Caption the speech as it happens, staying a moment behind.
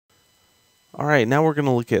Alright, now we're going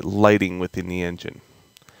to look at lighting within the engine.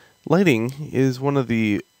 Lighting is one of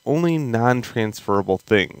the only non-transferable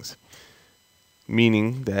things,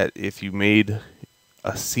 meaning that if you made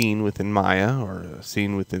a scene within Maya or a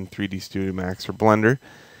scene within 3D Studio Max or Blender,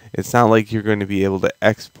 it's not like you're going to be able to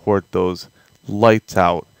export those lights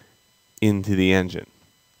out into the engine.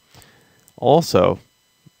 Also,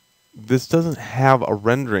 this doesn't have a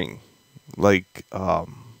rendering like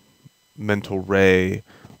mental ray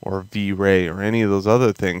or V-ray or any of those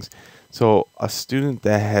other things. So a student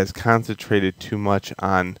that has concentrated too much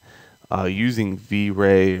on using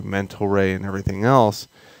V-ray, mental ray, and everything else,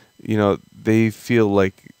 they feel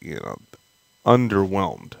like,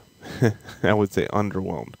 underwhelmed. I would say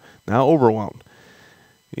underwhelmed, not overwhelmed.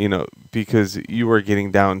 Because you are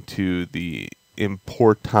getting down to the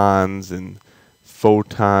importans and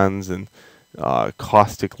photons and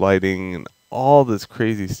caustic lighting and all this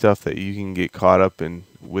crazy stuff that you can get caught up in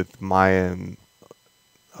with Maya and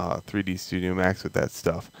 3D Studio Max with that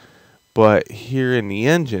stuff. But here in the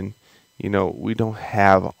engine, we don't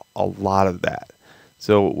have a lot of that.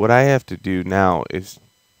 So what I have to do now is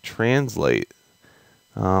translate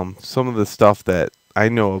some of the stuff that I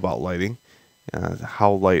know about lighting,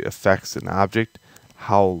 how light affects an object,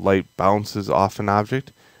 how light bounces off an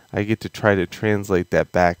object. I get to try to translate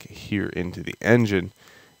that back here into the engine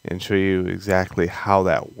and show you exactly how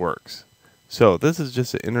that works. So this is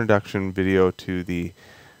just an introduction video to the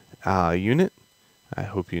unit. I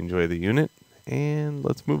hope you enjoy the unit, and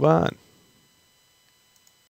let's move on.